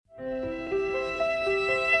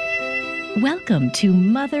Welcome to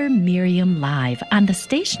Mother Miriam Live on the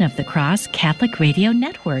Station of the Cross Catholic Radio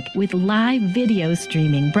Network with live video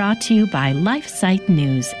streaming brought to you by LifeSite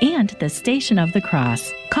News and the Station of the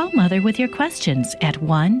Cross. Call Mother with your questions at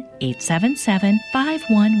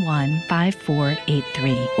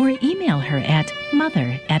 1-877-511-5483 or email her at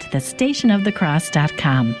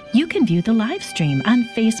mother@thestationofthecross.com. You can view the live stream on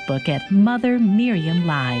Facebook at Mother Miriam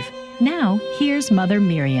Live. Now, here's Mother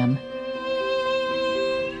Miriam.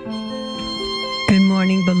 Good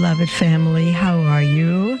morning, beloved family. How are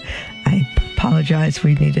you? I apologize.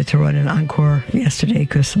 We needed to run an encore yesterday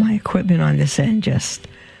because my equipment on this end just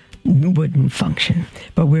wouldn't function.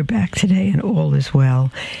 But we're back today and all is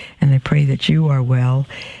well. And I pray that you are well.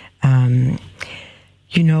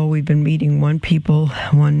 We've been meeting one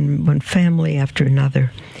family after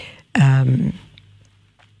another. I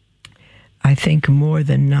think more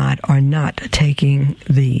than not are not taking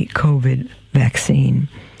the COVID vaccine.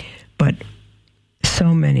 But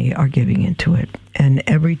so many are giving into it. And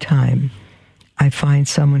every time I find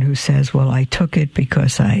someone who says, well, I took it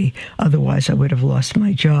because otherwise I would have lost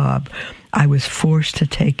my job. I was forced to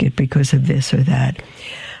take it because of this or that.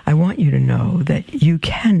 I want you to know that you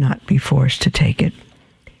cannot be forced to take it.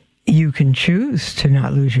 You can choose to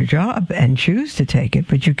not lose your job and choose to take it,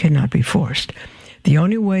 but you cannot be forced. The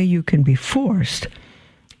only way you can be forced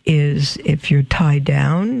is if you're tied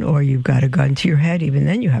down or you've got a gun to your head. Even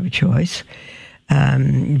then you have a choice.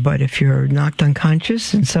 But if you're knocked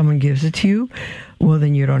unconscious and someone gives it to you, well,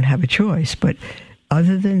 then you don't have a choice. But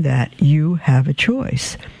other than that, you have a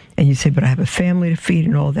choice. And you say, but I have a family to feed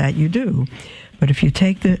and all that. You do. But if you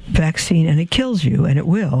take the vaccine and it kills you, and it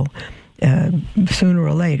will, sooner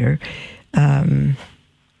or later,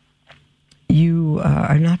 you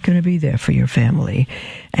are not going to be there for your family.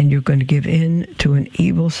 And you're going to give in to an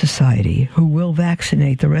evil society who will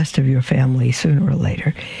vaccinate the rest of your family sooner or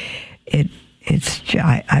later.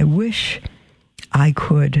 I wish I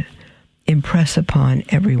could impress upon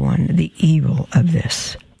everyone the evil of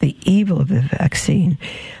this, the evil of the vaccine.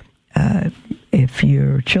 If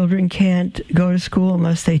your children can't go to school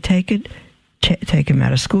unless they take it, take them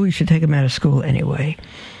out of school. You should take them out of school anyway.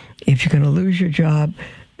 If you're going to lose your job,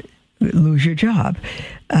 lose your job.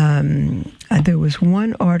 There was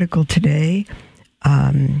one article today.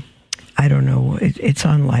 I don't know, it's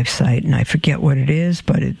on LifeSite, and I forget what it is,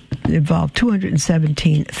 but it involved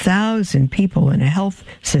 217,000 people in a health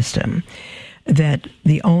system that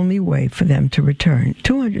the only way for them to return,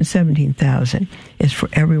 217,000, is for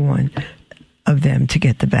every one of them to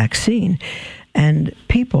get the vaccine. And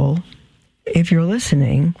people, if you're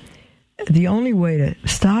listening, the only way to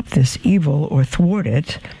stop this evil or thwart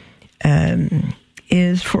it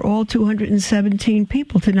is for all 217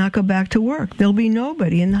 people to not go back to work. There'll be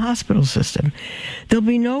nobody in the hospital system. There'll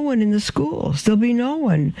be no one in the schools. There'll be no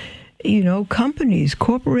one, companies,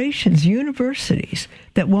 corporations, universities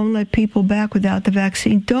that won't let people back without the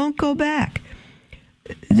vaccine. Don't go back.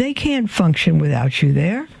 They can't function without you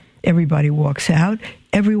there. Everybody walks out.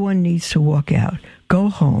 Everyone needs to walk out. Go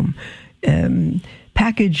home.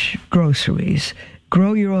 Package groceries.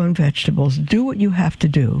 Grow your own vegetables. Do what you have to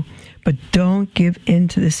do. But don't give in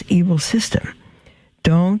to this evil system.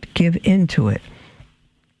 Don't give in to it.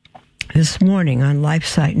 This morning on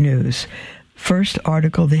LifeSite News, first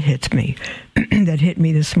article that hit me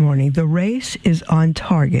this morning, the race is on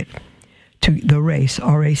target the race,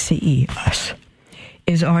 R-A-C-E, us,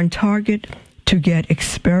 is on target to get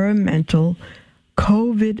experimental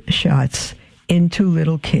COVID shots into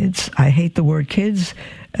little kids. I hate the word kids.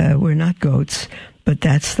 We're not goats, but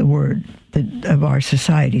that's the word of our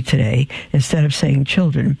society today. Instead of saying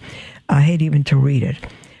children, I hate even to read it.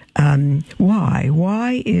 Why?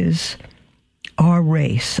 Why is our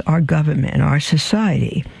race, our government, our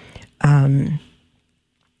society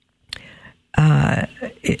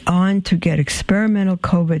on to get experimental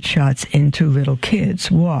COVID shots into little kids?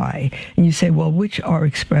 Why? And you say, well, which are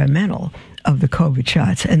experimental of the COVID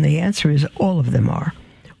shots? And the answer is all of them are.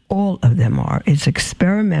 All of them are. It's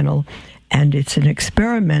experimental, and it's an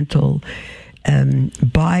experimental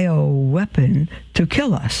bioweapon to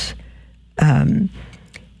kill us. The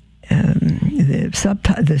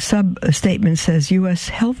sub-statement says U.S.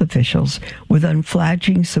 health officials with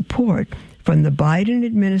unflagging support from the Biden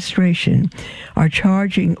administration are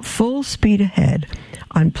charging full speed ahead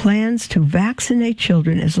on plans to vaccinate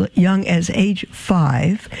children as young as age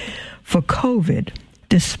 5 for COVID,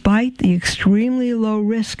 despite the extremely low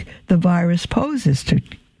risk the virus poses to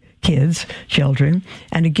children,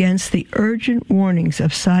 and against the urgent warnings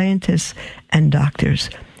of scientists and doctors.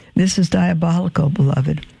 This is diabolical,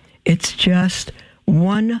 beloved. It's just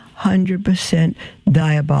 100%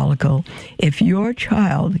 diabolical. If your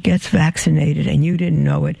child gets vaccinated and you didn't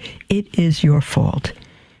know it, it is your fault.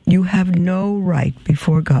 You have no right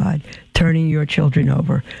before God turning your children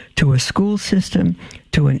over to a school system,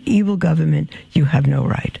 to an evil government. You have no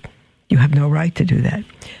right. You have no right to do that.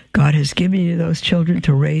 God has given you those children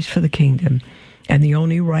to raise for the kingdom. And the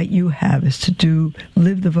only right you have is to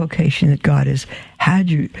live the vocation that God has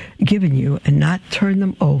given you, and not turn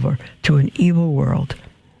them over to an evil world.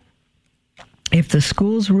 If the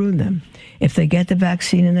schools ruin them, if they get the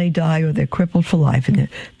vaccine and they die, or they're crippled for life, and there are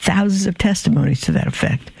thousands of testimonies to that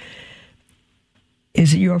effect,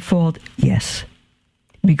 is it your fault? Yes.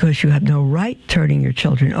 Because you have no right turning your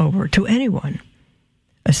children over to anyone,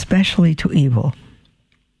 especially to evil.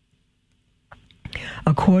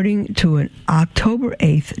 According to an October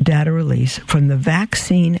 8th data release from the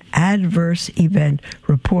Vaccine Adverse Event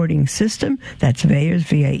Reporting System, that's VAERS,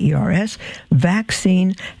 V-A-E-R-S,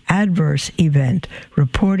 Vaccine Adverse Event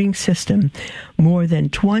Reporting System, more than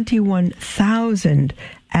 21,000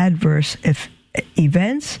 adverse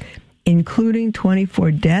events, including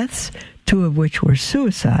 24 deaths, 2 of which were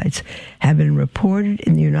suicides, have been reported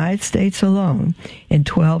in the United States alone in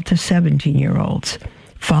 12 to 17-year-olds.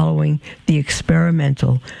 Following the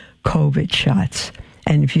experimental COVID shots.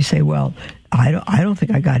 And if you say, well, I don't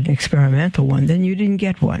think I got an experimental one, then you didn't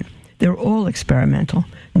get one. They're all experimental.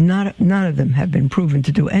 None of them have been proven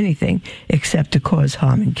to do anything except to cause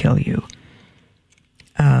harm and kill you.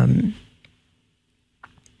 And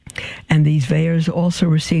these VAERS also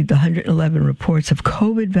received 111 reports of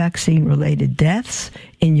COVID vaccine-related deaths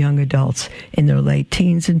in young adults in their late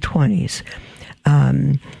teens and 20s.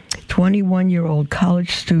 21-year-old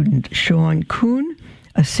college student Sean Kuhn,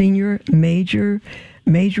 a senior majoring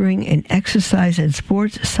in exercise and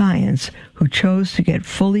sports science, who chose to get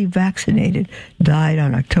fully vaccinated, died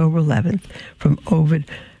on October 11th from COVID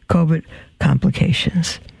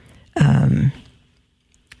complications.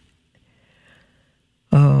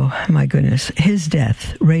 Oh, my goodness. His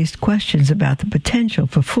death raised questions about the potential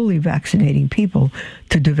for fully vaccinating people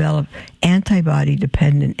to develop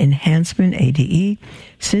antibody-dependent enhancement, ADE.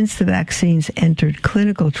 Since the vaccines entered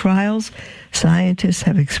clinical trials, scientists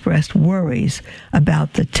have expressed worries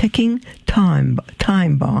about the ticking time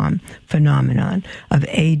bomb phenomenon of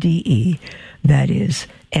ADE, that is,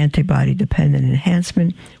 antibody-dependent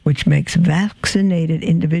enhancement, which makes vaccinated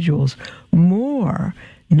individuals more,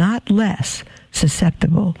 not less,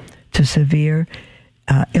 susceptible to severe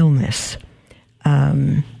illness.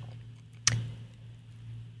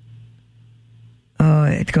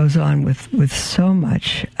 It goes on with so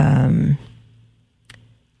much.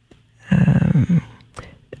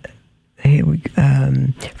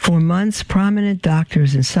 For months, prominent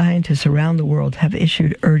doctors and scientists around the world have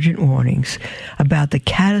issued urgent warnings about the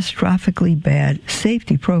catastrophically bad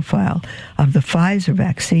safety profile of the Pfizer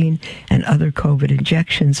vaccine and other COVID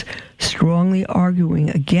injections, strongly arguing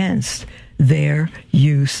against their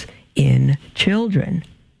use in children,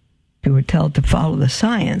 who were told to follow the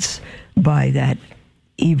science by that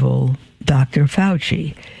evil Dr.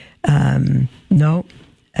 Fauci.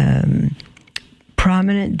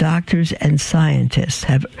 Prominent doctors and scientists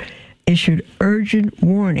have issued urgent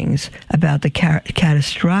warnings about the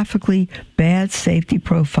catastrophically bad safety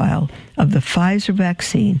profile of the Pfizer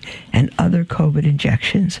vaccine and other COVID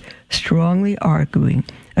injections, strongly arguing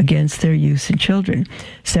against their use in children.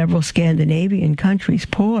 Several Scandinavian countries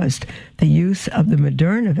paused the use of the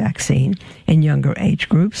Moderna vaccine in younger age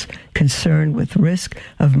groups concerned with risk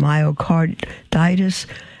of myocarditis,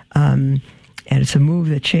 and it's a move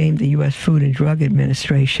that shamed the U.S. Food and Drug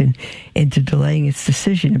Administration into delaying its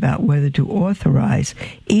decision about whether to authorize,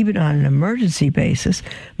 even on an emergency basis,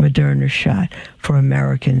 Moderna's shot for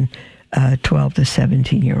American 12 to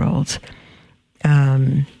 17-year-olds.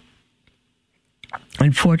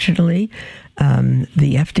 Unfortunately,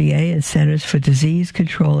 the FDA and Centers for Disease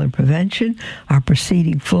Control and Prevention are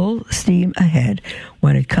proceeding full steam ahead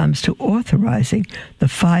when it comes to authorizing the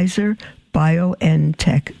Pfizer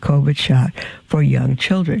BioNTech COVID shot for young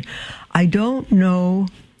children. I don't know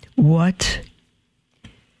what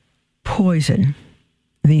poison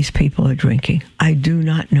these people are drinking. I do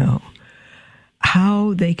not know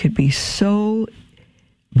how they could be so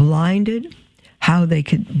blinded, how they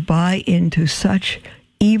could buy into such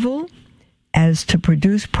evil as to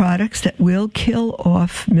produce products that will kill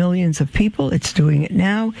off millions of people. It's doing it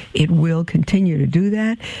now. It will continue to do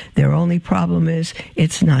that. Their only problem is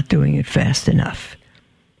it's not doing it fast enough.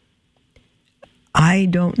 I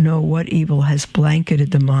don't know what evil has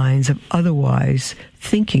blanketed the minds of otherwise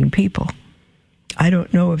thinking people. I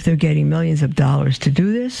don't know if they're getting millions of dollars to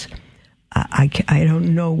do this. I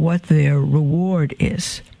don't know what their reward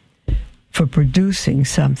is for producing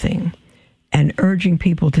something and urging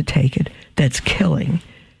people to take it that's killing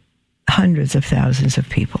hundreds of thousands of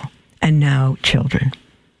people, and now children.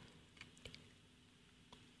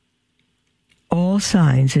 All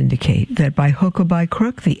signs indicate that by hook or by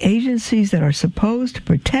crook, the agencies that are supposed to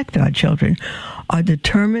protect our children are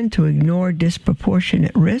determined to ignore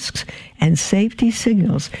disproportionate risks and safety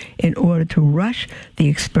signals in order to rush the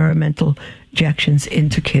experimental injections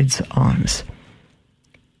into kids' arms.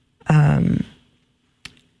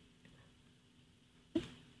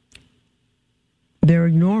 They're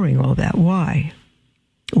ignoring all that. Why?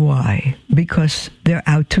 Why? Because they're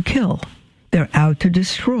out to kill. They're out to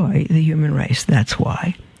destroy the human race. That's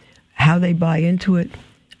why. How they buy into it,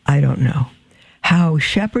 I don't know. How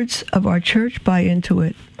shepherds of our church buy into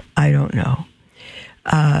it, I don't know.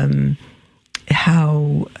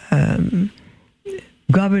 How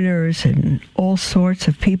governors and all sorts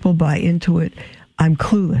of people buy into it, I'm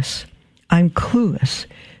clueless. I'm clueless.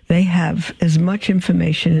 They have as much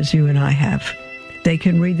information as you and I have. They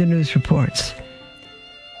can read the news reports.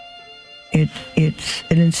 It's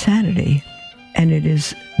an insanity. And it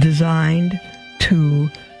is designed to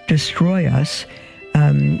destroy us.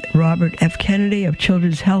 Robert F. Kennedy of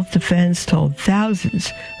Children's Health Defense told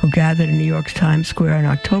thousands who gathered in New York's Times Square on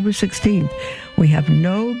October 16th, "We have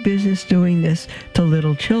no business doing this to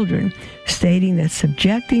little children," stating that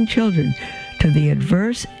subjecting children to the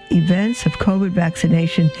adverse events of COVID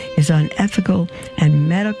vaccination is unethical and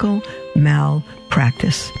medical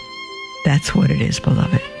malpractice. That's what it is,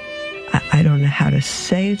 beloved. I don't know how to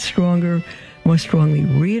say it more strongly,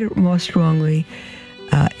 read it more strongly.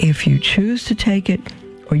 If you choose to take it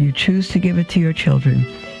or you choose to give it to your children,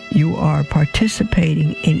 you are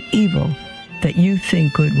participating in evil that you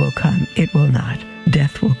think good will come. It will not.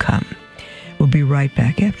 Death will come. We'll be right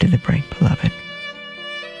back after the break, beloved.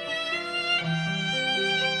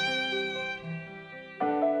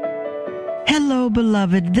 Hello,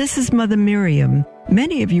 beloved. This is Mother Miriam.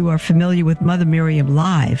 Many of you are familiar with Mother Miriam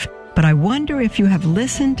Live, but I wonder if you have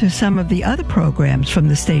listened to some of the other programs from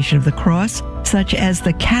the Station of the Cross, such as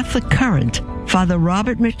The Catholic Current. Father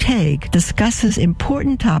Robert McTague discusses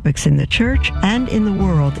important topics in the church and in the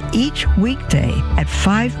world each weekday at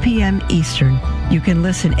 5 p.m. Eastern. You can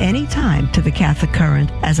listen anytime to The Catholic Current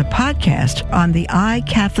as a podcast on the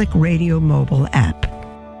iCatholic Radio mobile app.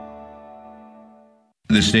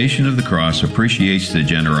 The Station of the Cross appreciates the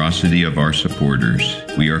generosity of our supporters.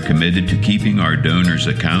 We are committed to keeping our donors'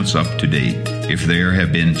 accounts up to date. If there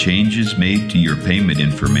have been changes made to your payment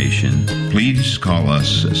information, please call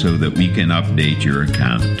us so that we can update your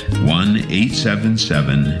account.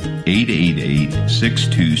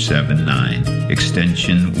 1-877-888-6279,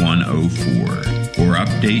 extension 104. Or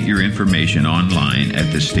update your information online at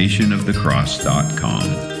thestationofthecross.com.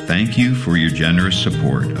 Thank you for your generous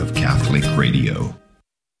support of Catholic Radio.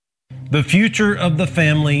 The future of the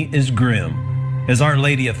family is grim. As Our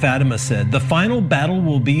Lady of Fatima said, the final battle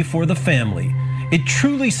will be for the family. It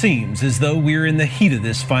truly seems as though we're in the heat of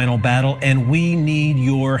this final battle and we need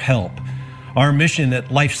your help. Our mission at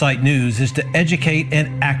LifeSite News is to educate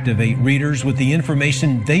and activate readers with the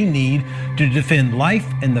information they need to defend life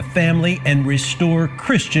and the family and restore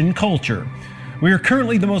Christian culture. We are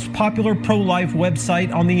currently the most popular pro-life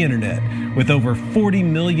website on the internet with over 40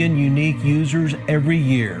 million unique users every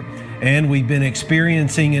year. And we've been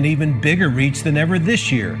experiencing an even bigger reach than ever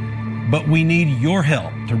this year. But we need your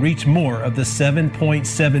help to reach more of the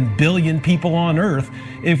 7.7 billion people on Earth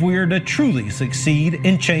if we are to truly succeed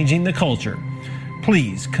in changing the culture.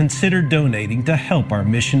 Please consider donating to help our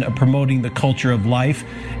mission of promoting the culture of life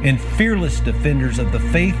and fearless defenders of the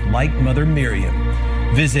faith like Mother Miriam.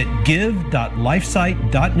 Visit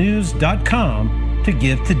give.lifesite.news.com to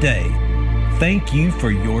give today. Thank you for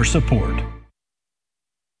your support.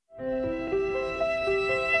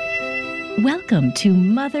 Welcome to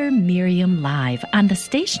Mother Miriam Live on the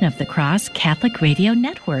Station of the Cross Catholic Radio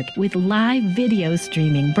Network with live video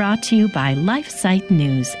streaming brought to you by LifeSite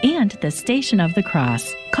News and the Station of the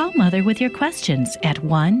Cross. Call Mother with your questions at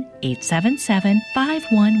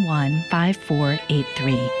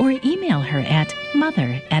 1-877-511-5483 or email her at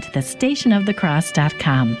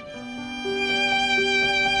mother@thestationofthecross.com.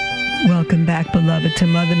 Welcome back, beloved, to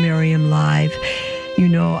Mother Miriam Live. You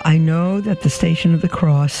know, I know that the Station of the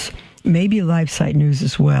Cross, maybe LifeSite News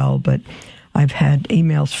as well, but I've had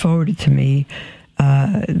emails forwarded to me,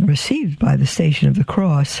 received by the Station of the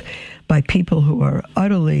Cross, by people who are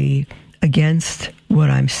utterly against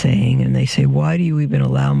what I'm saying, and they say, why do you even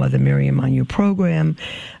allow Mother Miriam on your program?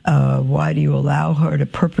 Why do you allow her to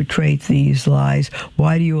perpetrate these lies?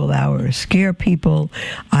 Why do you allow her to scare people?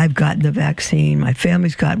 I've gotten the vaccine. My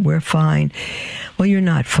family's we're fine. Well, you're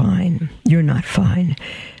not fine. You're not fine.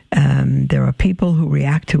 There are people who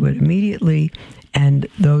react to it immediately, and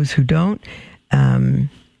those who don't.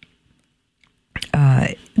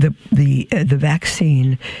 The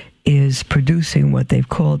vaccine is producing what they've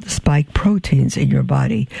called spike proteins in your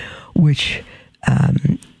body, which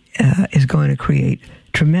is going to create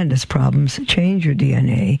tremendous problems, change your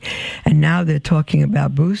DNA. And now they're talking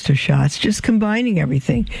about booster shots, just combining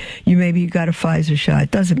everything. You got a Pfizer shot.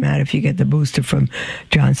 It doesn't matter if you get the booster from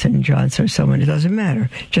Johnson & Johnson or someone. It doesn't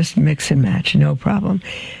matter. Just mix and match. No problem.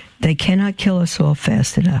 They cannot kill us all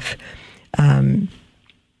fast enough. And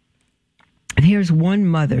here's one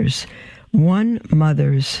mother's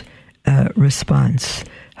response,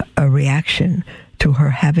 a reaction to her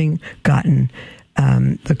having gotten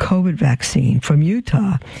the COVID vaccine from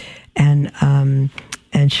Utah, and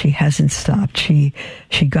she hasn't stopped. She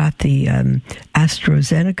got the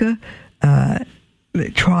AstraZeneca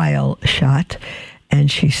trial shot,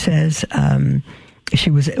 and she says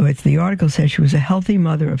the article says she was a healthy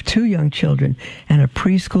mother of 2 young children and a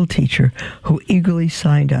preschool teacher who eagerly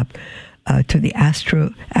signed up to the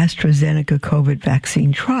AstraZeneca COVID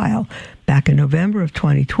vaccine trial back in November of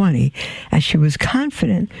 2020, as she was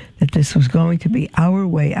confident that this was going to be our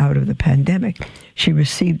way out of the pandemic. She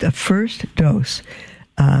received a first dose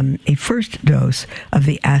of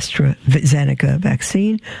the AstraZeneca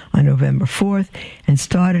vaccine on November 4th and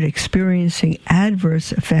started experiencing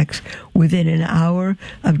adverse effects within an hour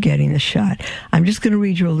of getting the shot. I'm just going to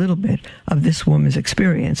read you a little bit of this woman's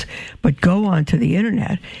experience, but go on to the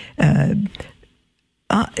internet.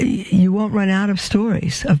 You won't run out of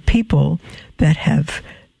stories of people that have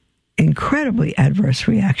incredibly adverse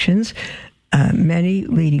reactions, many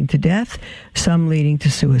leading to death, some leading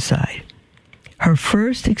to suicide. Her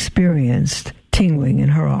first experienced tingling in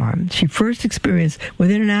her arm. She first experienced,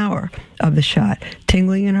 within an hour of the shot,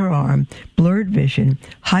 tingling in her arm, blurred vision,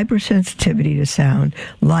 hypersensitivity to sound,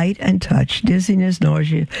 light and touch, dizziness,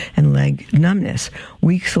 nausea, and leg numbness.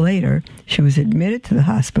 Weeks later, she was admitted to the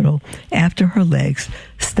hospital after her legs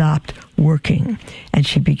stopped working and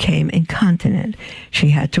she became incontinent. She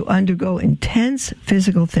had to undergo intense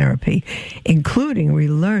physical therapy, including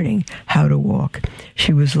relearning how to walk.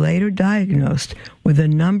 She was later diagnosed with a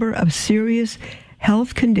number of serious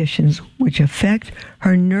health conditions which affect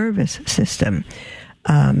her nervous system.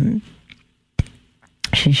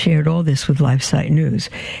 She shared all this with LifeSite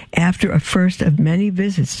News. After a first of many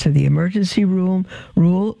visits to the emergency room,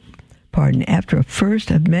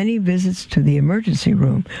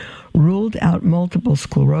 ruled out multiple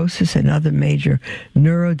sclerosis and other major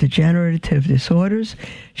neurodegenerative disorders,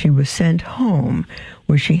 she was sent home,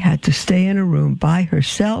 where she had to stay in a room by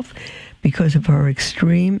herself because of her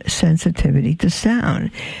extreme sensitivity to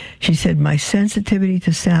sound. She said, my sensitivity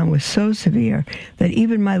to sound was so severe that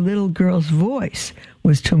even my little girl's voice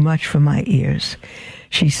was too much for my ears.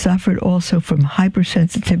 She suffered also from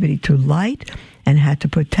hypersensitivity to light and had to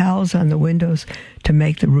put towels on the windows to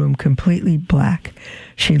make the room completely black.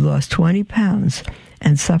 She lost 20 pounds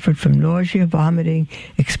and suffered from nausea, vomiting,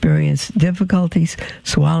 experienced difficulties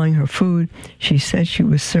swallowing her food. She said she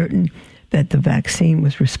was certain that the vaccine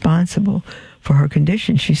was responsible for her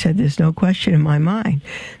condition. She said, there's no question in my mind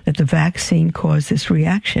that the vaccine caused this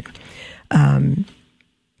reaction.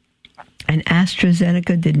 And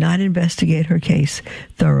AstraZeneca did not investigate her case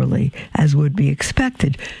thoroughly, as would be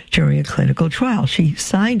expected during a clinical trial. She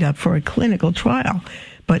signed up for a clinical trial,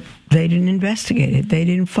 but they didn't investigate it. They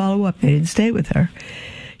didn't follow up. They didn't stay with her.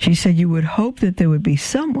 She said you would hope that there would be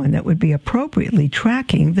someone that would be appropriately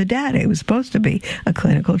tracking the data. It was supposed to be a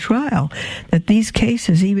clinical trial. That these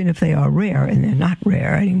cases, even if they are rare, and they're not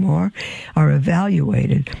rare anymore, are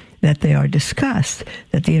evaluated, that they are discussed,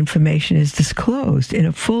 that the information is disclosed in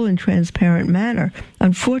a full and transparent manner.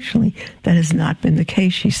 Unfortunately, that has not been the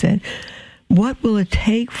case, she said. What will it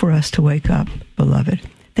take for us to wake up, beloved?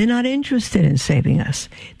 They're not interested in saving us.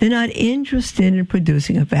 They're not interested in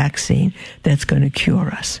producing a vaccine that's going to cure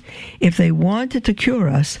us. If they wanted to cure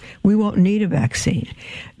us, we won't need a vaccine,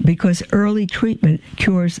 because early treatment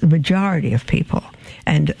cures the majority of people.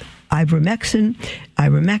 And ivermectin,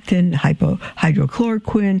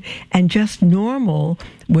 hydrochloroquine, and just normal,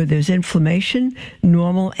 where there's inflammation,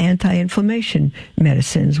 normal anti-inflammation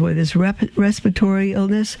medicines, where there's respiratory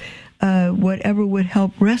illness, whatever would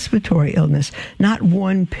help respiratory illness. Not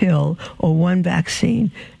one pill or one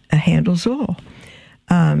vaccine handles all.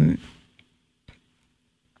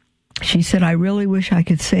 She said, I really wish I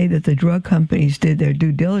could say that the drug companies did their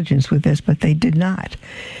due diligence with this, but they did not.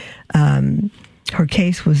 Her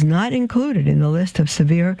case was not included in the list of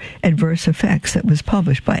severe adverse effects that was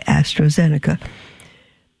published by AstraZeneca.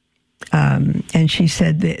 And she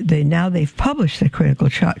said that they've published the clinical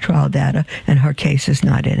trial data, and her case is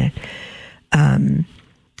not in it.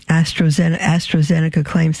 AstraZeneca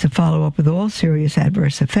claims to follow up with all serious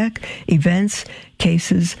adverse events,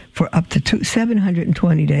 cases for up to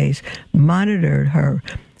 720 days, monitored her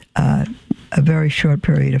a very short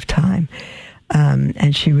period of time.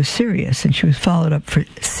 And she was serious, and she was followed up for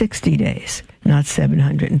 60 days, not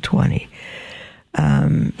 720.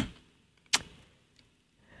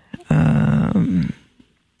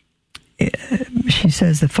 She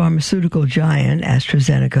says the pharmaceutical giant,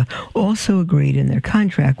 AstraZeneca, also agreed in their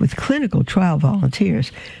contract with clinical trial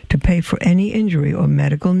volunteers to pay for any injury or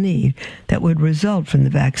medical need that would result from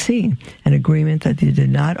the vaccine, an agreement that they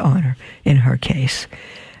did not honor in her case.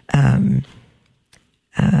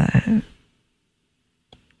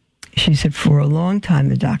 She said for a long time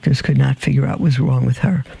the doctors could not figure out what was wrong with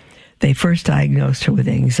her. They first diagnosed her with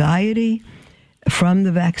anxiety from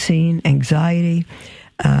the vaccine,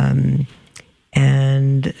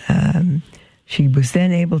 and she was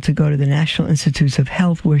then able to go to the National Institutes of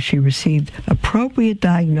Health, where she received appropriate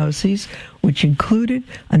diagnoses, which included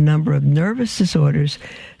a number of nervous disorders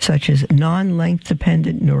such as non-length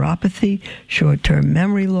dependent neuropathy, short-term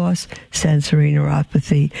memory loss, sensory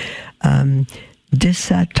neuropathy,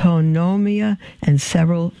 dysautonomia, and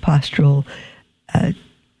cerebral postural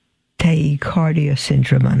tachycardia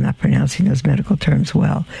syndrome. I'm not pronouncing those medical terms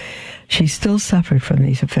well. She still suffered from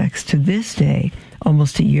these effects to this day,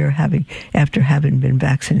 almost a year after having been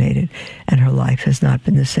vaccinated, and her life has not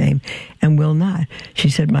been the same and will not. She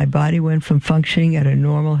said, my body went from functioning at a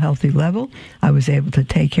normal, healthy level. I was able to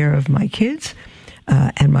take care of my kids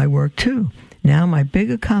and my work too. Now my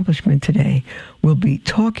big accomplishment today will be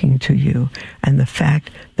talking to you and the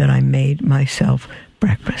fact that I made myself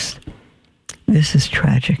breakfast. This is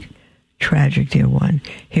tragic. Tragic, dear one.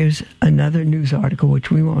 Here's another news article,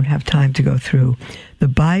 which we won't have time to go through.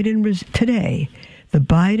 Today, the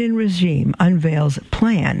Biden regime unveils a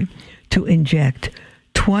plan to inject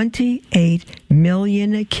 28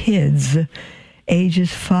 million kids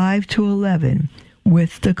ages 5 to 11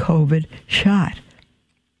 with the COVID shot.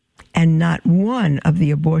 And not one of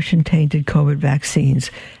the abortion-tainted COVID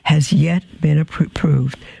vaccines has yet been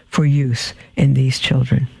approved for use in these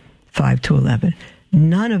children, 5 to 11.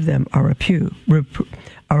 None of them are approved.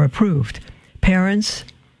 Parents,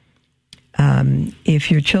 if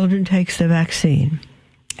your children takes the vaccine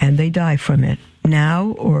and they die from it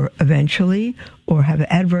now or eventually or have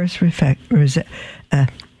adverse effects,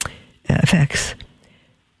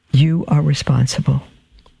 you are responsible.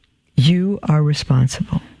 You are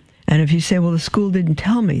responsible. And if you say, well, the school didn't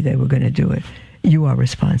tell me they were going to do it, you are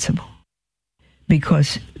responsible.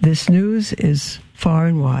 Because this news is far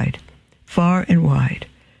and wide. Far and wide.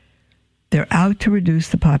 They're out to reduce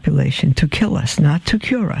the population, to kill us, not to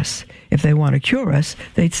cure us. If they want to cure us,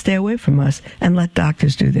 they'd stay away from us and let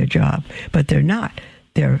doctors do their job. But they're not.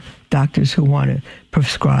 They're doctors who want to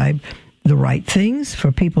prescribe the right things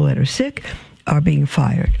for people that are sick are being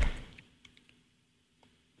fired.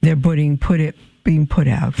 They're being put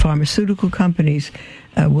out. Pharmaceutical companies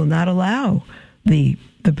will not allow the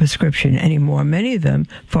prescription anymore. Many of them,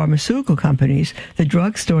 pharmaceutical companies, the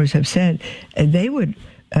drugstores have said they would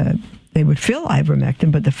fill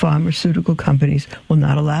ivermectin, but the pharmaceutical companies will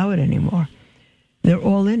not allow it anymore. They're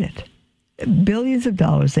all in it. Billions of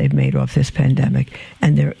dollars they've made off this pandemic,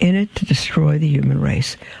 and they're in it to destroy the human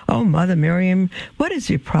race. Oh, Mother Miriam, what is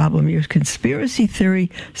your problem? Your conspiracy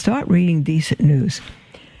theory? Start reading decent news.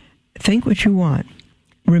 Think what you want.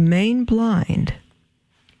 Remain blind.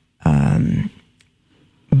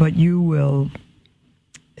 But you will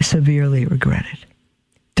severely regret it.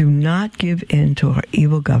 Do not give in to our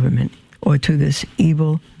evil government or to this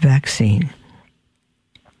evil vaccine.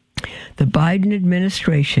 The Biden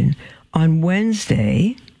administration on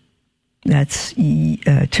Wednesday, that's 2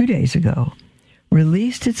 days ago,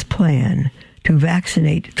 released its plan to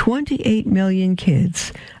vaccinate 28 million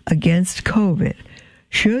kids against COVID.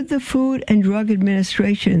 Should the Food and Drug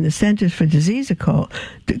Administration and the Centers for Disease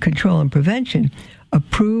Control and Prevention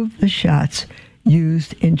approve the shots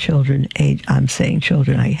used in children I'm saying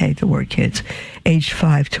children, I hate the word kids, aged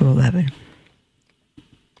 5 to 11.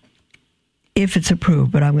 If it's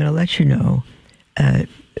approved, but I'm going to let you know, if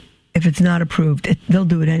it's not approved, they'll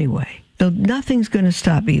do it anyway. Nothing's going to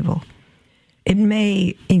stop evil. It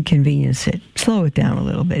may inconvenience it, slow it down a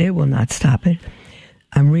little bit. It will not stop it.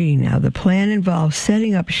 I'm reading now. The plan involves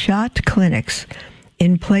setting up shot clinics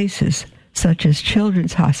in places such as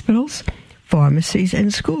children's hospitals, pharmacies,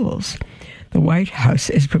 and schools. The White House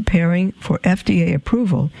is preparing for FDA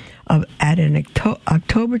approval at an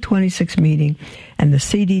October 26 meeting and the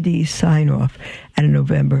CDD sign-off at a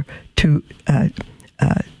November 2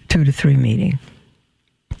 to 3 meeting,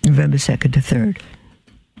 November 2nd to 3rd.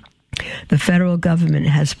 The federal government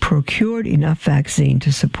has procured enough vaccine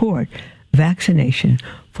to support vaccination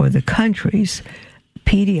for the country's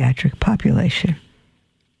pediatric population.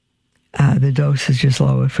 The dose is just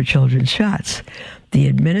lower for children's shots. The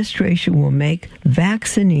administration will make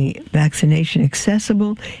vaccination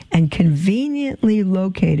accessible and conveniently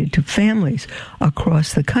located to families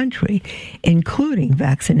across the country, including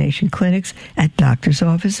vaccination clinics at doctors'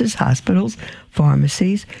 offices, hospitals,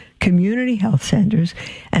 pharmacies, community health centers,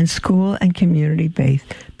 and school and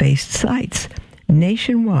community-based sites.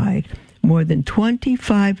 Nationwide, more than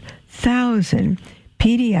 25,000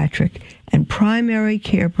 pediatric and primary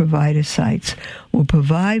care provider sites will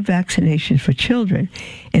provide vaccinations for children,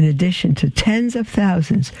 in addition to tens of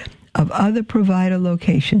thousands of other provider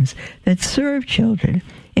locations that serve children,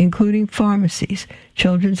 including pharmacies,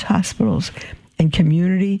 children's hospitals, and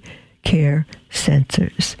community care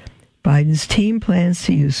centers. Biden's team plans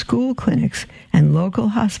to use school clinics and local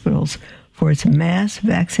hospitals for its mass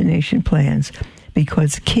vaccination plans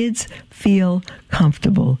because kids feel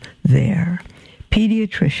comfortable there.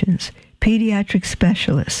 Pediatricians, pediatric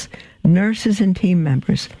specialists, nurses, and team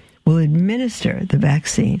members will administer the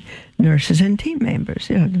vaccine. Nurses and team members,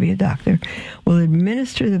 you don't have to be a doctor, will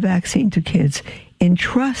administer the vaccine to kids in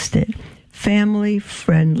trusted,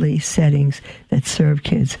 family-friendly settings that serve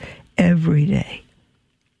kids every day.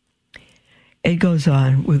 It goes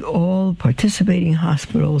on with all participating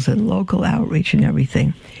hospitals and local outreach and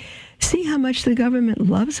everything. See how much the government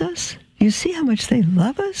loves us? You see how much they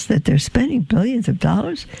love us, that they're spending billions of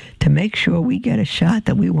dollars to make sure we get a shot,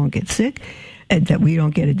 that we won't get sick, and that we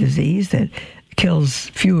don't get a disease that kills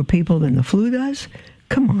fewer people than the flu does?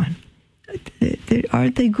 Come on.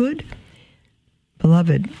 Aren't they good?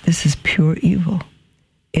 Beloved, this is pure evil.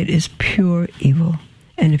 It is pure evil.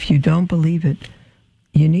 And if you don't believe it,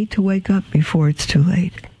 you need to wake up before it's too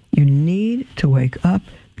late. You need to wake up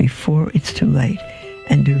before it's too late.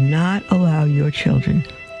 And do not allow your children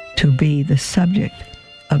to be the subject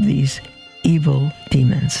of these evil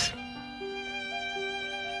demons.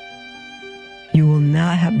 You will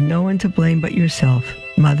not have no one to blame but yourself.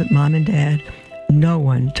 Mom and Dad, no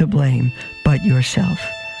one to blame but yourself.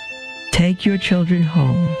 Take your children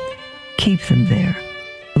home. Keep them there.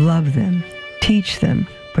 Love them. Teach them.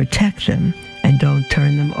 Protect them. And don't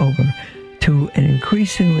turn them over to an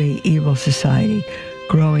increasingly evil society,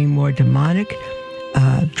 growing more demonic,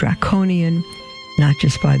 draconian, not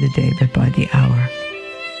just by the day, but by the hour.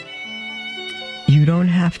 You don't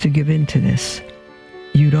have to give in to this.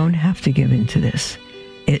 You don't have to give in to this.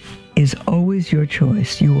 It is always your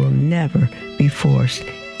choice. You will never be forced,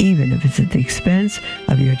 even if it's at the expense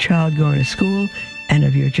of your child going to school and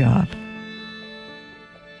of your job.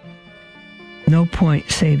 No point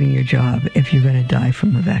saving your job if you're going to die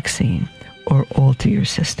from a vaccine or alter your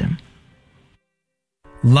system.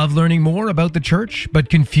 Love learning more about the church, but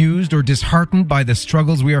confused or disheartened by the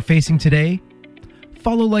struggles we are facing today?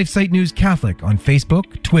 Follow LifeSite News Catholic on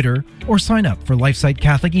Facebook, Twitter, or sign up for LifeSite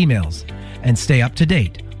Catholic emails and stay up to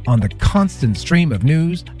date on the constant stream of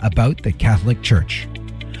news about the Catholic Church.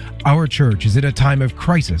 Our church is in a time of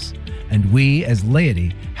crisis, and we as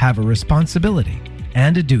laity have a responsibility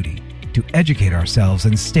and a duty to educate ourselves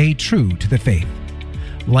and stay true to the faith.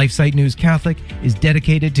 LifeSite News Catholic is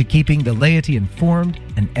dedicated to keeping the laity informed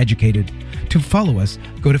and educated. To follow us,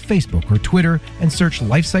 go to Facebook or Twitter and search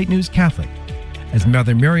LifeSite News Catholic. As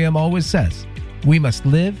Mother Miriam always says, we must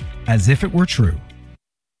live as if it were true.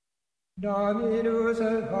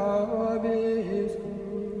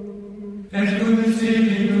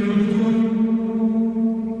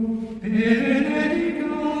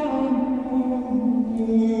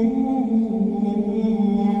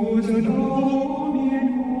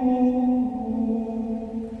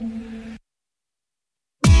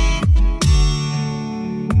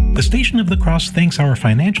 The Station of the Cross thanks our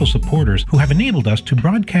financial supporters who have enabled us to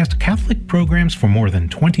broadcast Catholic programs for more than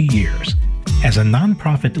 20 years. As a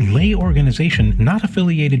nonprofit lay organization not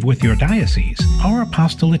affiliated with your diocese, our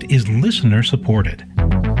apostolate is listener-supported.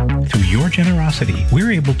 Through your generosity,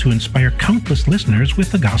 we're able to inspire countless listeners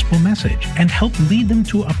with the gospel message and help lead them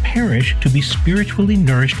to a parish to be spiritually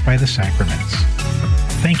nourished by the sacraments.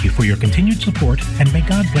 Thank you for your continued support, and may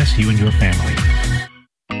God bless you and your family.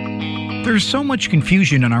 There's so much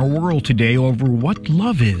confusion in our world today over what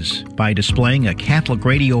love is. By displaying a Catholic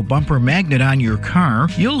Radio bumper magnet on your car,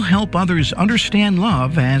 you'll help others understand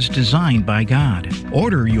love as designed by God.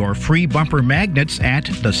 Order your free bumper magnets at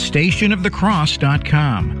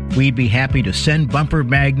thestationofthecross.com. We'd be happy to send bumper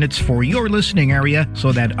magnets for your listening area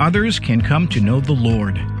so that others can come to know the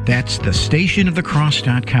Lord. That's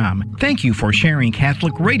thestationofthecross.com. Thank you for sharing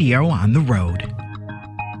Catholic Radio on the road.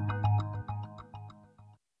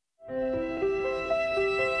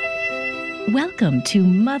 Welcome to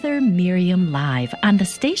Mother Miriam Live on the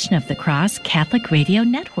Station of the Cross Catholic Radio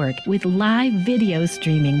Network with live video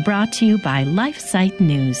streaming brought to you by LifeSite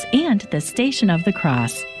News and the Station of the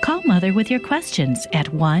Cross. Call Mother with your questions at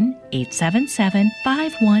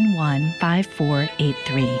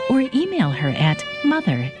 1-877-511-5483 or email her at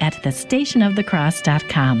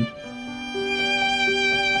mother@thestationofthecross.com.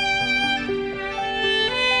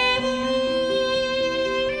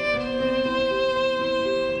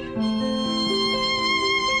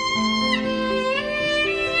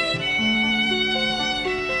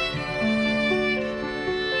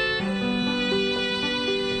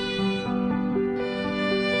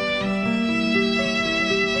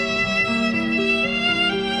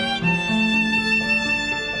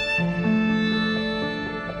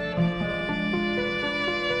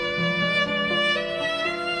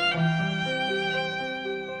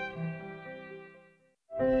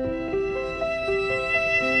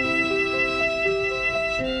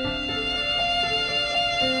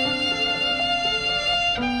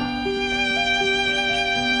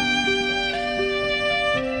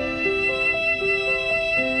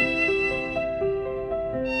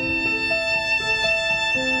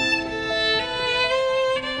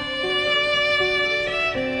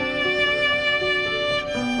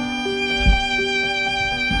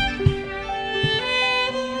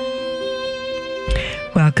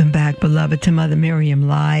 Welcome back, beloved, to Mother Miriam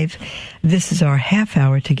Live. This is our half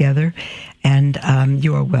hour together, and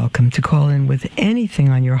you are welcome to call in with anything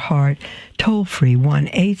on your heart. Toll free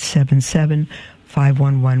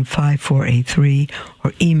 1-877-511-5483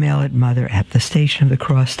 or email at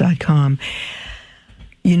mother@thestationofthecross.com.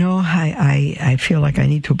 You know, I feel like I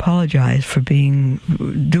need to apologize for being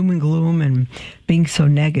doom and gloom and being so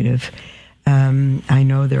negative. I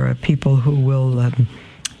know there are people who will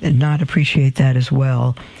not appreciate that as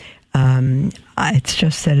well. It's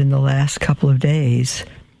just that in the last couple of days,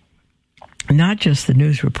 not just the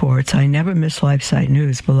news reports, I never miss LifeSite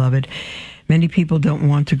News, beloved. Many people don't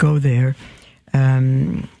want to go there.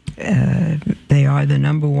 They are the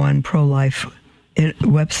number one pro-life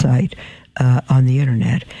website on the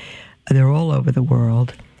internet. They're all over the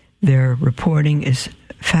world. Their reporting is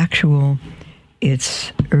factual,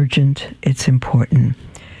 it's urgent, it's important.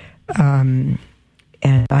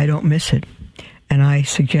 And I don't miss it. And I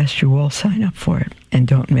suggest you all sign up for it and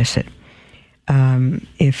don't miss it.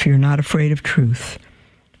 If you're not afraid of truth,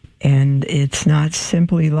 and it's not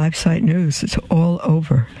simply LifeSite News, it's all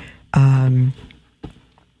over.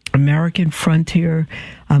 American Frontier,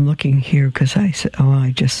 I'm looking here because I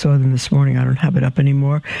just saw them this morning. I don't have it up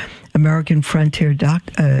anymore. American Frontier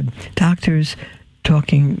doctors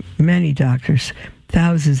talking, many doctors,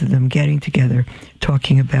 thousands of them getting together,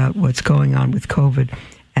 talking about what's going on with COVID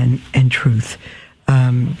and truth.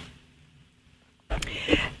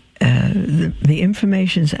 The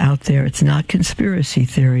information's out there. It's not conspiracy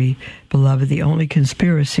theory, beloved. The only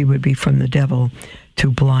conspiracy would be from the devil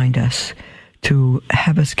to blind us, to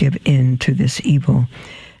have us give in to this evil.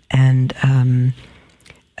 And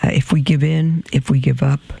if we give in, if we give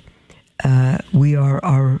up, we are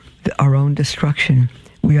our own destruction.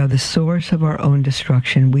 We are the source of our own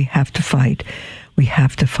destruction. We have to fight. We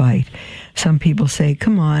have to fight. Some people say,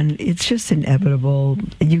 come on, it's just inevitable.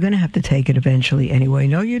 You're going to have to take it eventually anyway.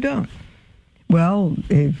 No, you don't. Well,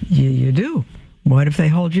 you do. What if they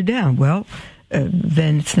hold you down? Well,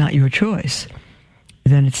 then it's not your choice.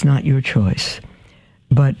 Then it's not your choice.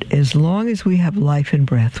 But as long as we have life and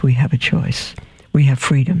breath, we have a choice. We have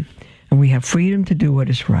freedom. And we have freedom to do what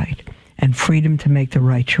is right. And freedom to make the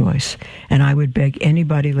right choice. And I would beg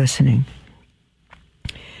anybody listening,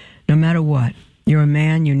 no matter what, you're a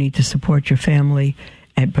man, you need to support your family,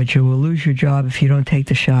 but you will lose your job if you don't take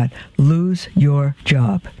the shot. Lose your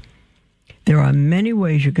job. There are many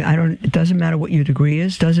ways you can, it doesn't matter what your degree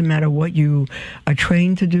is, doesn't matter what you are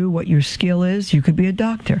trained to do, what your skill is. You could be a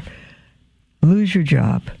doctor. Lose your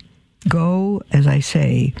job. Go, as I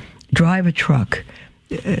say, drive a truck,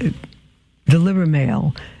 deliver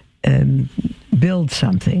mail, build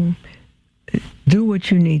something. Do what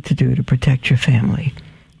you need to do to protect your family.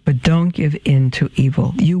 But don't give in to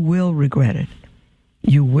evil. You will regret it.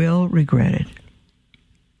 You will regret it.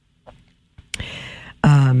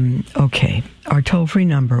 Okay. Our toll-free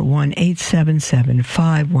number,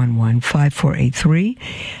 1-877-511-5483.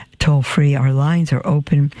 Toll-free. Our lines are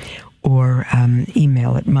open, or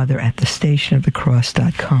email at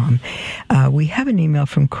mother@thestationofthecross.com. We have an email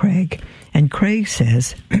from Craig, and Craig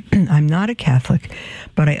says, I'm not a Catholic,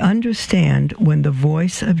 but I understand when the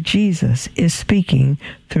voice of Jesus is speaking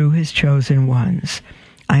through his chosen ones.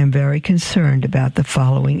 I am very concerned about the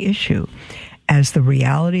following issue, as the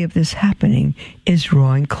reality of this happening is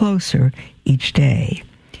drawing closer each day.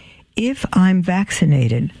 If I'm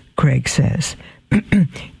vaccinated, Craig says,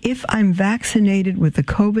 if I'm vaccinated with the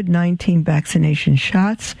COVID-19 vaccination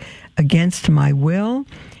shots against my will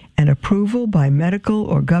and approval by medical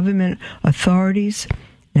or government authorities.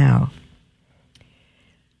 Now,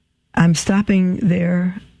 I'm stopping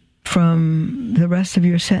there from the rest of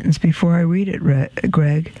your sentence before I read it,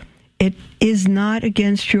 Greg. It is not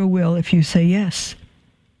against your will if you say yes.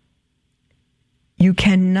 You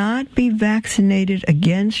cannot be vaccinated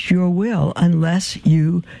against your will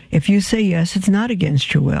if you say yes, it's not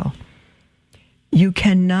against your will. You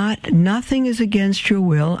cannot, nothing is against your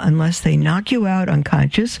will unless they knock you out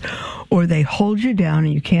unconscious or they hold you down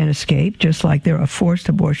and you can't escape, just like there are forced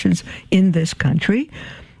abortions in this country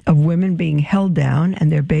of women being held down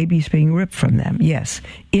and their babies being ripped from them. Yes,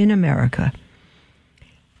 in America.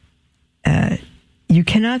 You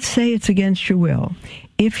cannot say it's against your will.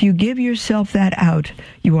 If you give yourself that out,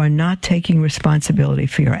 you are not taking responsibility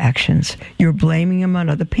for your actions. You're blaming them on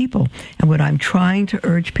other people. And what I'm trying to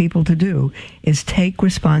urge people to do is take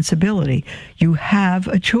responsibility. You have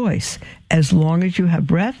a choice as long as you have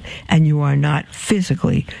breath and you are not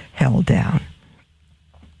physically held down.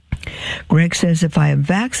 Greg says, if I am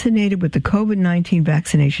vaccinated with the COVID-19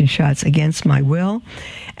 vaccination shots against my will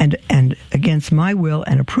and against my will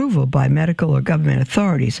and approval by medical or government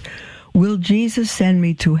authorities, will Jesus send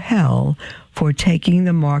me to hell for taking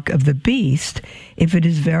the mark of the beast if it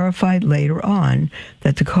is verified later on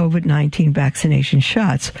that the COVID-19 vaccination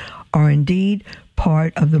shots are indeed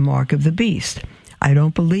part of the mark of the beast? I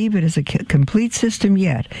don't believe it is a complete system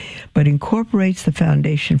yet, but incorporates the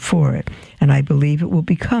foundation for it, and I believe it will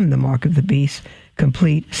become the mark of the beast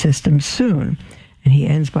complete system soon. And he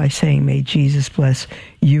ends by saying, may Jesus bless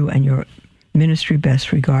you and your ministry.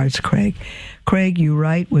 Best regards, Craig. Craig, you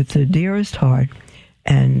write with the dearest heart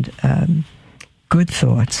and good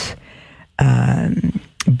thoughts,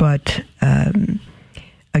 but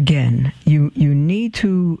again, you need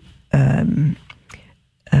to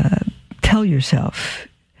tell yourself,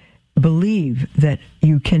 believe that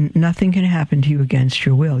nothing can happen to you against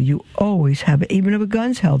your will. You always have, even if a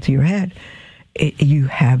gun's held to your head, you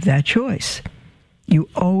have that choice. You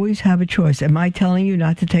always have a choice. Am I telling you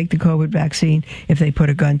not to take the COVID vaccine if they put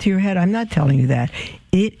a gun to your head? I'm not telling you that.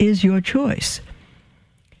 It is your choice.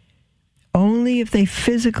 Only if they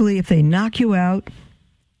knock you out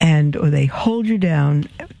or they hold you down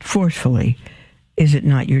forcefully, is it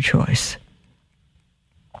not your choice.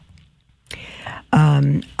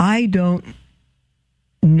 I don't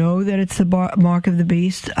know that it's the mark of the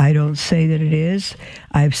beast. I don't say that it is.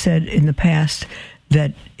 I've said in the past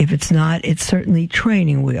that if it's not, it's certainly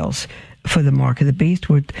training wheels for the mark of the beast,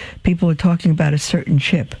 where people are talking about a certain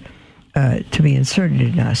chip to be inserted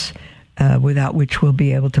in us, without which we'll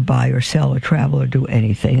be able to buy or sell or travel or do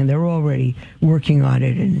anything. And they're already working on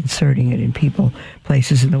it and inserting it in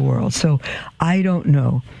places in the world. So I don't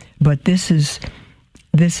know, but this is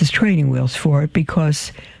training wheels for it,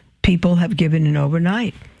 because people have given in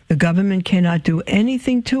overnight. The government cannot do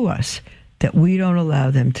anything to us that we don't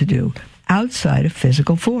allow them to do outside of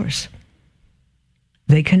physical force.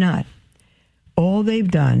 They cannot. All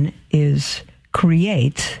they've done is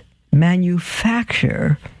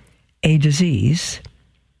manufacture a disease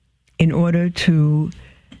in order to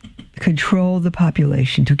control the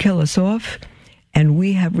population, to kill us off, and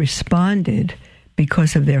we have responded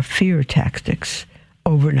because of their fear tactics.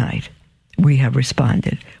 Overnight, we have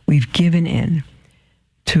responded. We've given in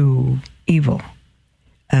to evil,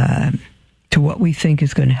 to what we think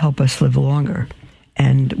is going to help us live longer,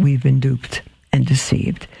 and we've been duped and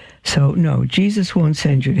deceived. So, no, Jesus won't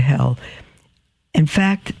send you to hell. In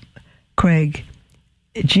fact, Craig,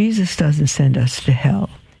 Jesus doesn't send us to hell.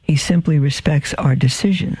 He simply respects our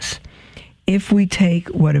decisions. If we take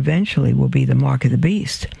what eventually will be the mark of the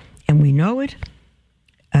beast, and we know it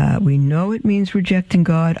means rejecting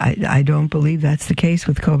God. I don't believe that's the case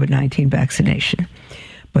with COVID-19 vaccination.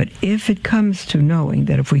 But if it comes to knowing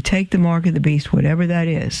that if we take the mark of the beast, whatever that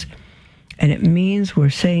is, and it means we're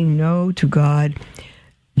saying no to God,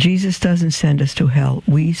 Jesus doesn't send us to hell.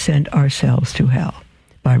 We send ourselves to hell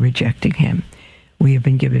by rejecting him. We have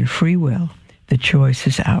been given free will. The choice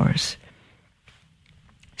is ours.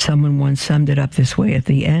 Someone once summed it up this way at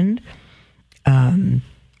the end.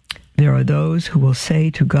 There are those who will say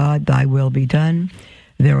to God, thy will be done.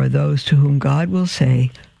 There are those to whom God will say,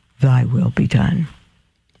 thy will be done.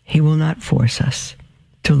 He will not force us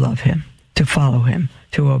to love him, to follow him,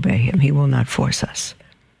 to obey him. He will not force us.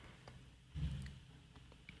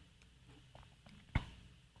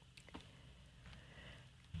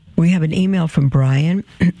 We have an email from Brian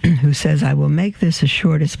who says, I will make this as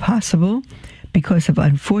short as possible. Because of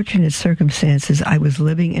unfortunate circumstances, I was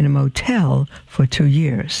living in a motel for 2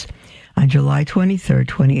 years. On July 23rd,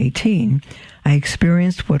 2018, I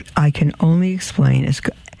experienced what I can only explain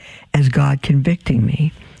as God convicting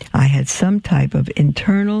me. I had some type of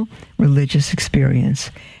internal religious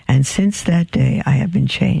experience, and since that day, I have been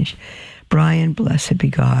changed. Brian, blessed be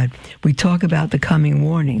God. We talk about the coming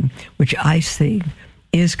warning, which I see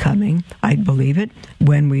is coming. I believe it.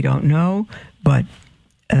 When, we don't know, but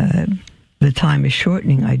the time is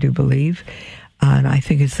shortening, I do believe. And I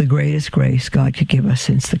think it's the greatest grace God could give us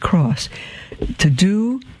since the cross, to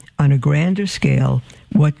do on a grander scale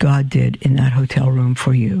what God did in that hotel room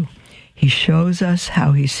for you. He shows us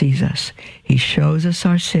how he sees us. He shows us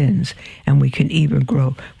our sins, and we can even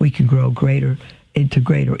grow. We can grow greater into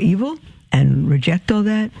greater evil and reject all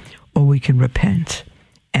that, or we can repent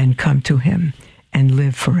and come to him and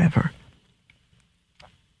live forever.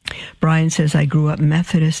 Brian says, I grew up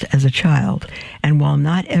Methodist as a child, and while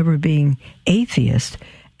not ever being atheist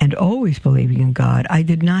and always believing in God, I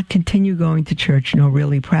did not continue going to church nor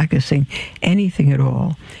really practicing anything at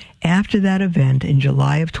all. After that event in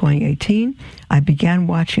July of 2018, I began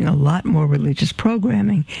watching a lot more religious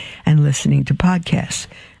programming and listening to podcasts.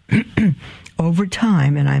 Over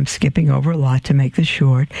time, and I'm skipping over a lot to make this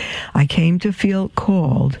short, I came to feel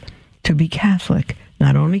called to be Catholic,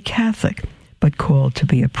 not only Catholic, but called to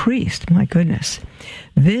be a priest. My goodness.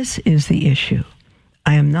 This is the issue.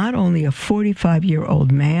 I am not only a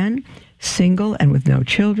 45-year-old man, single and with no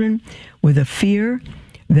children, with a fear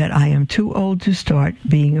that I am too old to start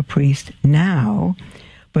being a priest now,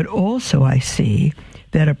 but also I see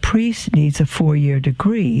that a priest needs a 4-year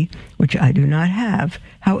degree, which I do not have.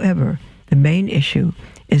 However, the main issue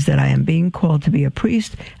is that I am being called to be a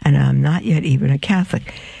priest, and I am not yet even a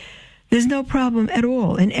Catholic. There's no problem at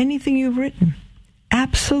all in anything you've written.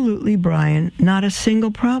 Absolutely, Brian, not a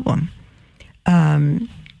single problem.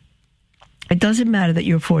 It doesn't matter that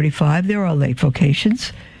you're 45. There are late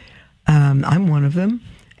vocations. I'm one of them.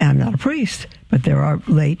 I'm not a priest, but there are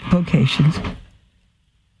late vocations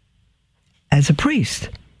as a priest.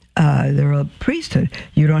 There are priesthood.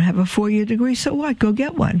 You don't have a 4-year degree, so what? Go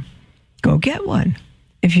get one. Go get one.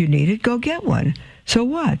 If you need it, go get one. So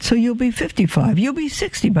what? So you'll be 55. You'll be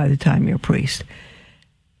 60 by the time you're a priest.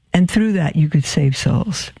 And through that, you could save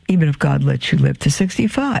souls, even if God lets you live to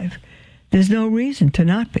 65. There's no reason to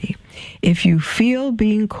not be. If you feel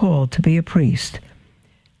being called to be a priest,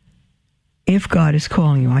 if God is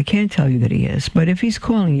calling you, I can't tell you that he is, but if he's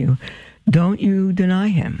calling you, don't you deny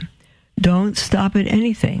him. Don't stop at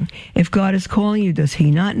anything. If God is calling you, does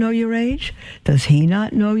he not know your age? Does he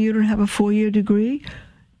not know you don't have a 4-year degree?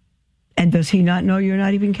 And does he not know you're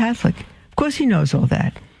not even Catholic? Of course he knows all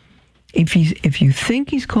that. If you think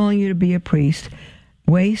he's calling you to be a priest,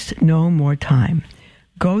 waste no more time.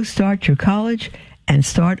 Go start your college and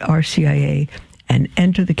start RCIA and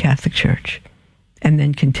enter the Catholic Church, and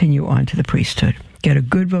then continue on to the priesthood. Get a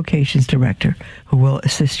good vocations director who will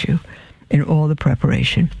assist you in all the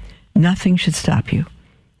preparation. Nothing should stop you.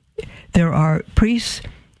 There are priests,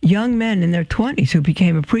 young men in their 20s who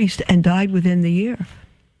became a priest and died within the year.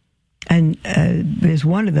 And there's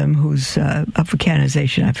one of them who's up for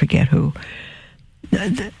canonization. I forget who.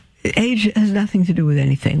 Age has nothing to do with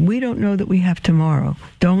anything. We don't know that we have tomorrow.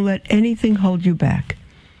 Don't let anything hold you back.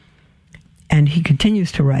 And he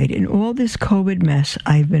continues to write, in all this COVID mess,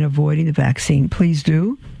 I've been avoiding the vaccine. Please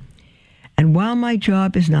do. And while my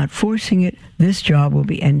job is not forcing it, this job will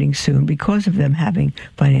be ending soon because of them having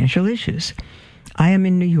financial issues. I am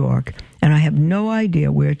in New York, and I have no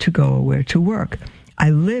idea where to go or where to work. I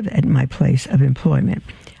live at my place of employment.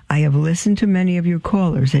 I have listened to many of your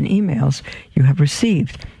callers and emails you have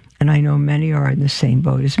received, and I know many are in the same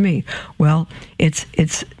boat as me. Well,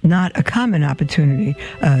 it's not a common opportunity,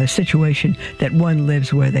 situation that one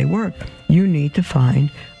lives where they work. You need to find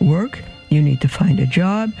work. You need to find a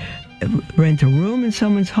job, rent a room in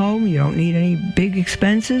someone's home. You don't need any big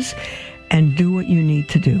expenses, and do what you need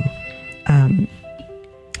to do.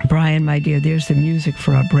 Brian, my dear, there's the music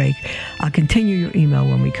for our break. I'll continue your email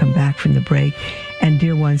when we come back from the break. And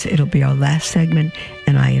dear ones, it'll be our last segment,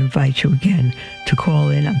 and I invite you again to call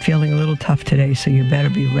in. I'm feeling a little tough today, so you better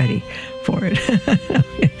be ready for it.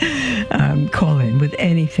 Call in with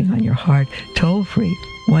anything on your heart, toll free,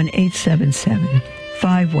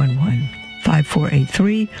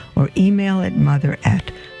 1-877-511-5483, or email at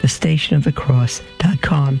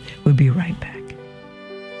mother@thestationofthecross.com. We'll be right back.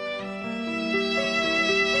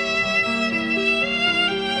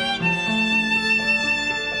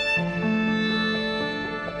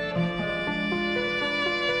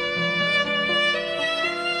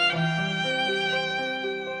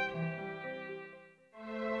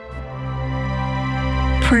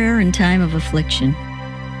 Prayer in time of affliction.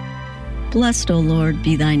 Blessed, O Lord,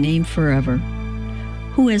 be thy name forever.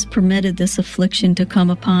 Who has permitted this affliction to come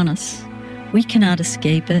upon us? We cannot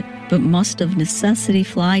escape it, but must of necessity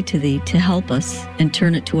fly to thee to help us and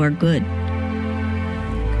turn it to our good.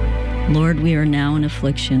 Lord, we are now in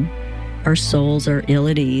affliction. Our souls are ill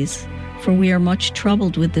at ease, for we are much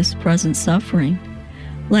troubled with this present suffering.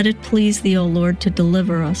 Let it please thee, O Lord, to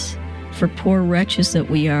deliver us, for poor wretches that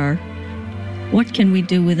we are. What can we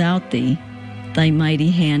do without thee? Thy mighty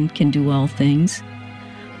hand can do all things.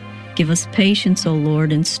 Give us patience, O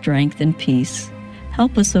Lord, and strength and peace.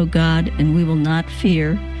 Help us, O God, and we will not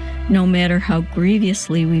fear, no matter how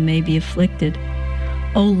grievously we may be afflicted.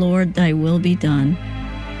 O Lord, thy will be done.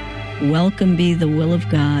 Welcome be the will of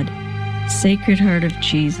God. Sacred Heart of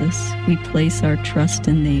Jesus, we place our trust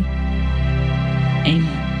in thee.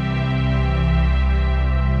 Amen.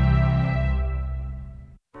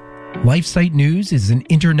 LifeSite News is an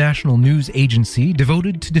international news agency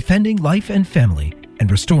devoted to defending life and family and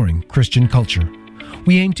restoring Christian culture.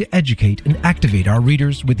 We aim to educate and activate our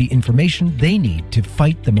readers with the information they need to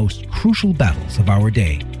fight the most crucial battles of our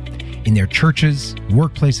day in their churches,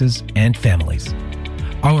 workplaces, and families.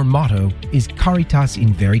 Our motto is Caritas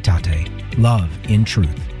in Veritate, love in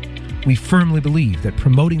truth. We firmly believe that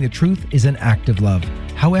promoting the truth is an act of love,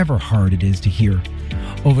 however hard it is to hear.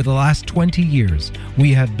 Over the last 20 years,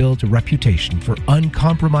 we have built a reputation for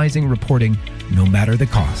uncompromising reporting, no matter the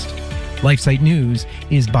cost. LifeSite News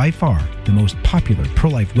is by far the most popular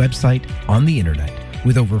pro-life website on the internet,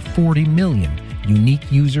 with over 40 million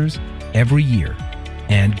unique users every year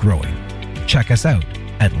and growing. Check us out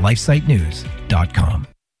at lifesitenews.com.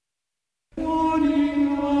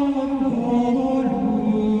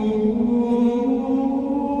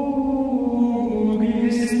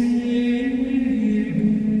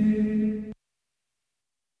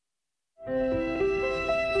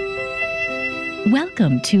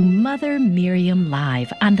 Welcome to Mother Miriam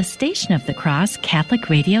Live on the Station of the Cross Catholic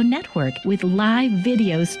Radio Network, with live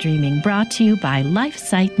video streaming brought to you by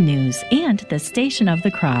LifeSite News and the Station of the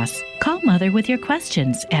Cross. Call Mother with your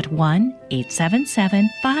questions at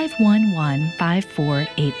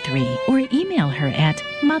 1-877-511-5483 or email her at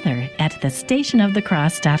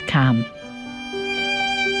mother@thestationofthecross.com.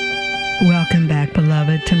 Welcome back,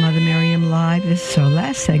 beloved, to Mother Miriam Live. This is our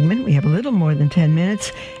last segment. We have a little more than 10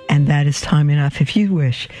 minutes, and that is time enough if you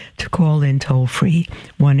wish to call in toll-free,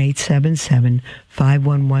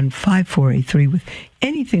 1-877-511-5483 with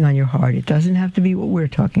anything on your heart. It doesn't have to be what we're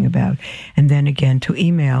talking about. And then again, to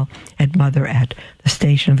email at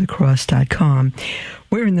mother@thestationofthecross.com.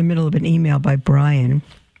 We're in the middle of an email by Brian,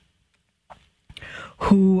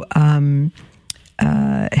 who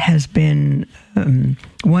has been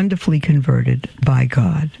wonderfully converted by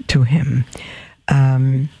God to him.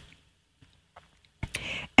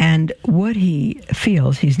 And what he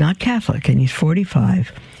feels, he's not Catholic, and he's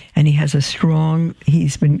 45, and he has a strong, he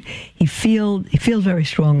feels very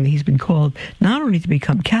strongly he's been called not only to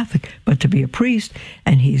become Catholic, but to be a priest,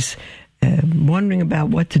 and he's wondering about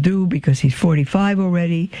what to do because he's 45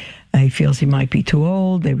 already. He feels he might be too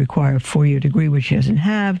old. They require a 4-year degree, which he doesn't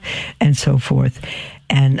have, and so forth.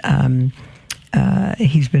 And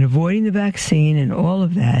he's been avoiding the vaccine and all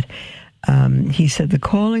of that. He said, the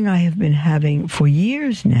calling I have been having for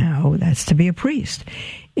years now, that's to be a priest,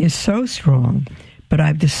 is so strong, but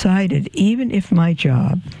I've decided even if my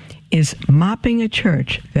job is mopping a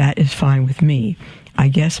church, that is fine with me. I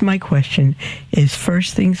guess my question is,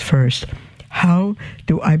 first things first, how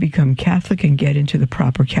do I become Catholic and get into the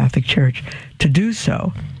proper Catholic Church to do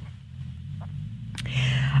so?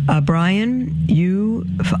 Brian,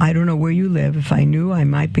 I don't know where you live. If I knew, I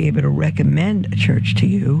might be able to recommend a church to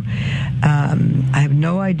you. I have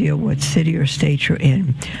no idea what city or state you're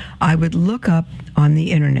in. I would look up on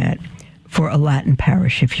the internet for a Latin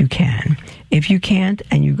parish if you can. If you can't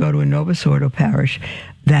and you go to a Novus Ordo parish,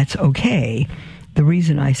 that's okay. The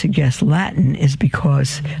reason I suggest Latin is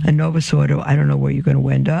because a Novus Ordo, I don't know where you're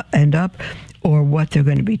going to end up, or what they're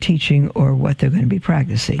going to be teaching or what they're going to be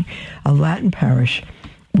practicing. A Latin parish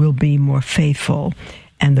will be more faithful,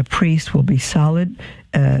 and the priest will be solid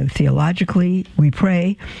theologically, we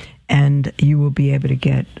pray, and you will be able to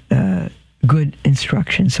get good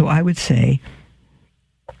instruction. So I would say,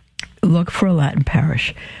 look for a Latin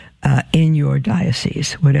parish in your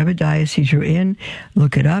diocese. Whatever diocese you're in,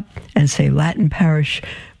 look it up and say Latin parish,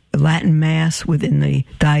 Latin Mass within the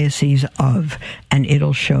diocese of, and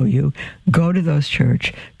it'll show you. Go to those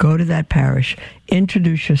church, go to that parish,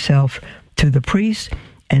 introduce yourself to the priest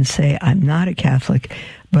and say, I'm not a Catholic,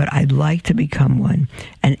 but I'd like to become one.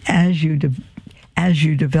 And as you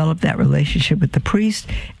develop that relationship with the priest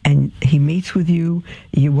and he meets with you,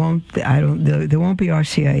 there won't be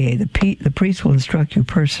RCIA. The priest will instruct you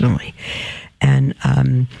personally. And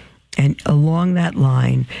along that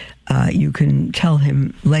line, you can tell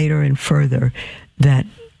him later and further that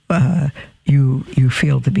you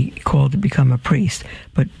feel to be called to become a priest.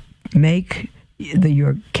 But make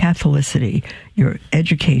your Catholicity, your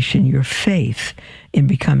education, your faith in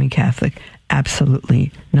becoming Catholic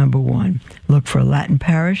absolutely number one. Look for a Latin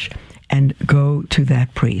parish and go to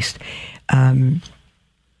that priest.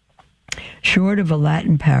 Short of a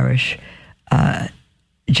Latin parish,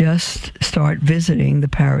 just start visiting the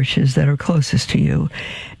parishes that are closest to you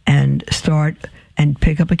and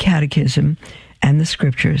pick up a catechism and the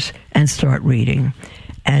scriptures and start reading.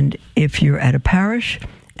 And if you're at a parish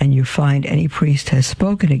and you find any priest has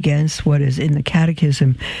spoken against what is in the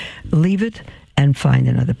catechism, leave it and find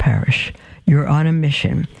another parish. You're on a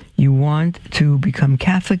mission. You want to become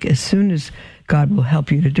Catholic as soon as God will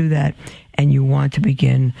help you to do that, and you want to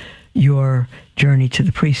begin your journey to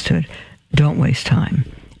the priesthood. Don't waste time.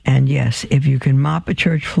 And yes, if you can mop a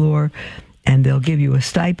church floor and they'll give you a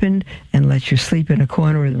stipend and let you sleep in a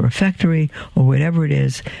corner of the refectory or whatever it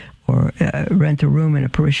is, or rent a room in a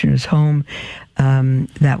parishioner's home,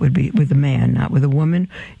 that would be with a man, not with a woman,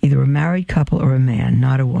 either a married couple or a man,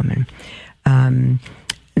 not a woman.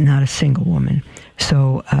 Not a single woman.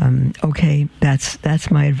 So, okay, that's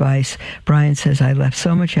my advice. Brian says, I left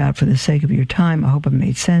so much out for the sake of your time. I hope it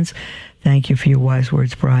made sense. Thank you for your wise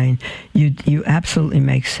words, Brian. You absolutely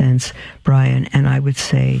make sense, Brian, and I would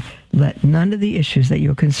say let none of the issues that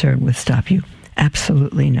you're concerned with stop you.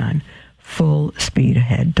 Absolutely none. Full speed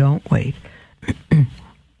ahead. Don't wait.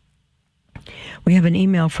 We have an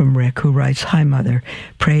email from Rick who writes, Hi, Mother.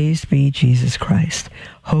 Praised be Jesus Christ.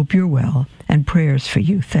 Hope you're well, and prayers for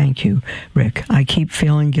you. Thank you, Rick. I keep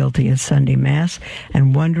feeling guilty at Sunday Mass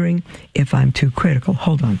and wondering if I'm too critical.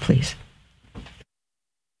 Hold on, please.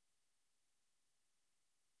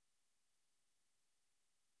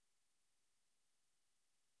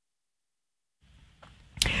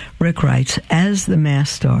 Rick writes, as the Mass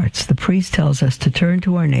starts, the priest tells us to turn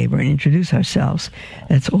to our neighbor and introduce ourselves.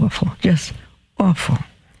 That's awful. Just awful.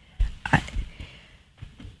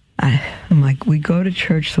 I'm like, we go to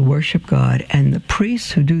church to worship God, and the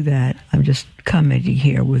priests who do that, I'm just commenting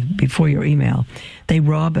here before your email, they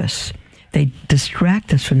rob us. They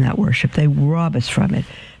distract us from that worship. They rob us from it.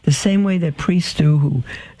 The same way that priests do who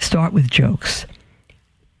start with jokes.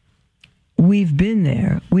 We've been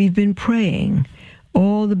there. We've been praying.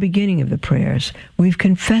 All the beginning of the prayers. We've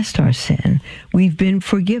confessed our sin. We've been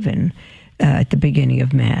forgiven at the beginning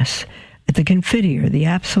of Mass, at the Confiteor, the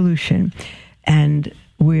absolution. And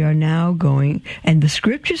we are now going, and the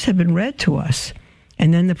scriptures have been read to us.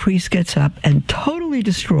 And then the priest gets up and totally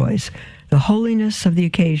destroys the holiness of the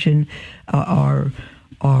occasion, our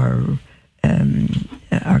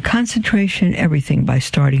concentration, everything by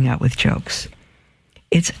starting out with jokes.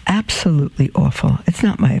 It's absolutely awful. It's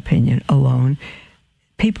not my opinion alone.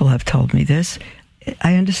 People have told me this.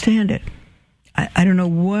 I understand it. I don't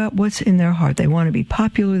know what's in their heart. They want to be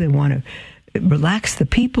popular. They want to relax the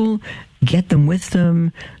people, get them with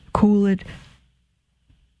them, cool it.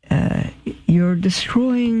 You're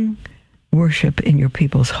destroying worship in your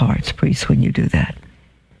people's hearts, priests, when you do that.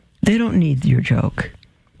 They don't need your joke.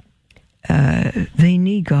 They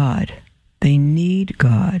need God. They need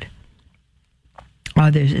God.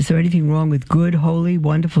 Is there anything wrong with good, holy,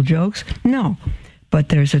 wonderful jokes? No. But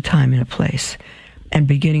there's a time and a place. And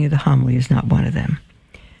beginning of the homily is not one of them.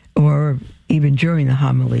 Or even during the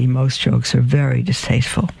homily, most jokes are very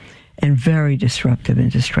distasteful and very disruptive and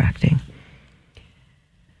distracting.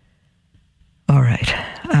 All right.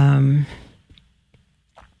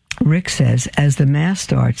 Rick says, as the Mass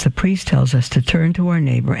starts, the priest tells us to turn to our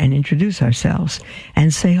neighbor and introduce ourselves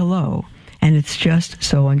and say hello. And it's just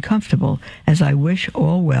so uncomfortable, as I wish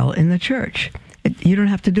all well in the church. You don't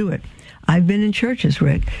have to do it. I've been in churches,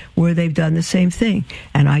 Rick, where they've done the same thing.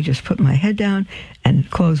 And I just put my head down and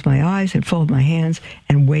close my eyes and fold my hands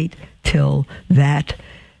and wait till that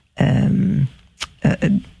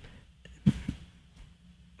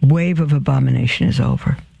wave of abomination is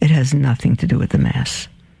over. It has nothing to do with the Mass.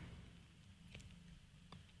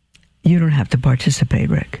 You don't have to participate,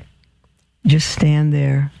 Rick. Just stand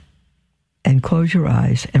there and close your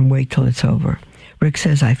eyes and wait till it's over. Rick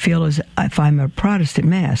says, I feel as if I'm a Protestant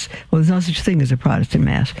Mass. Well, there's no such thing as a Protestant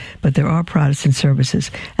Mass, but there are Protestant services,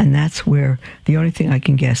 and that's where, the only thing I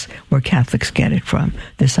can guess, where Catholics get it from,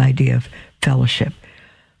 this idea of fellowship.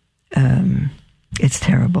 It's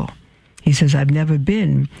terrible. He says, I've never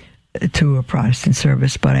been to a Protestant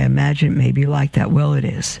service, but I imagine it may be like that. Well, it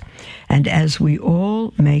is. And as we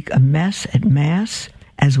all make a mess at Mass,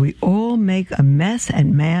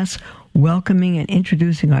 welcoming and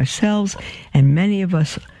introducing ourselves, and many of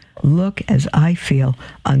us look, as I feel,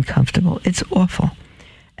 uncomfortable. It's awful.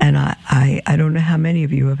 And I don't know how many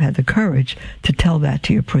of you have had the courage to tell that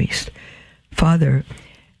to your priest. Father,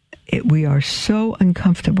 we are so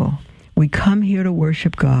uncomfortable. We come here to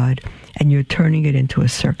worship God, and you're turning it into a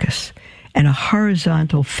circus and a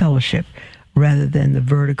horizontal fellowship rather than the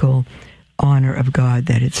vertical honor of God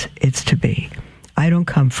that it's to be. I don't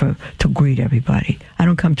come to greet everybody. I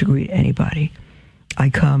don't come to greet anybody. I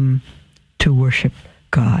come to worship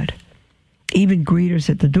God. Even greeters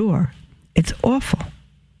at the door. It's awful.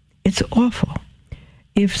 It's awful.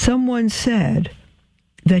 If someone said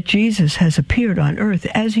that Jesus has appeared on earth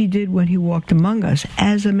as he did when he walked among us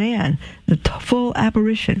as a man, the full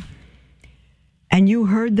apparition, and you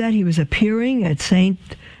heard that he was appearing at St.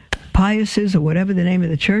 Pius's or whatever the name of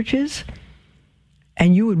the church is,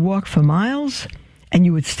 and you would walk for miles, and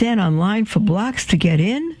you would stand on line for blocks to get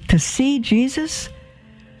in, to see Jesus,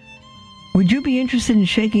 would you be interested in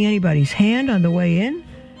shaking anybody's hand on the way in?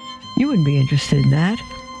 You wouldn't be interested in that.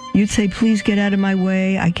 You'd say, please get out of my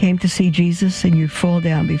way. I came to see Jesus, and you'd fall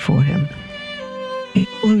down before him.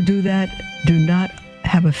 People who do that do not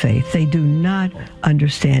have a faith. They do not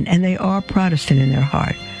understand, and they are Protestant in their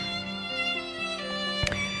heart.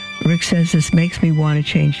 Rick says, this makes me want to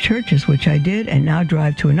change churches, which I did, and now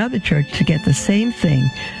drive to another church to get the same thing,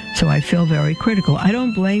 so I feel very critical. I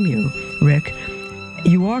don't blame you, Rick.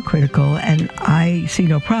 You are critical, and I see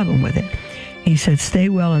no problem with it. He said, stay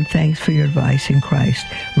well, and thanks for your advice in Christ.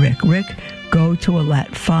 Rick, go to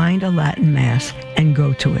find a Latin Mass and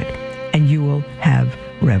go to it, and you will have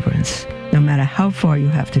reverence, no matter how far you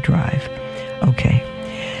have to drive. Okay.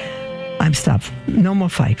 I'm stopped. No more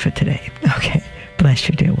fight for today. Okay. Bless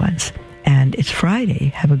you, dear ones. And it's Friday.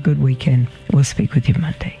 Have a good weekend. We'll speak with you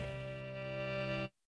Monday.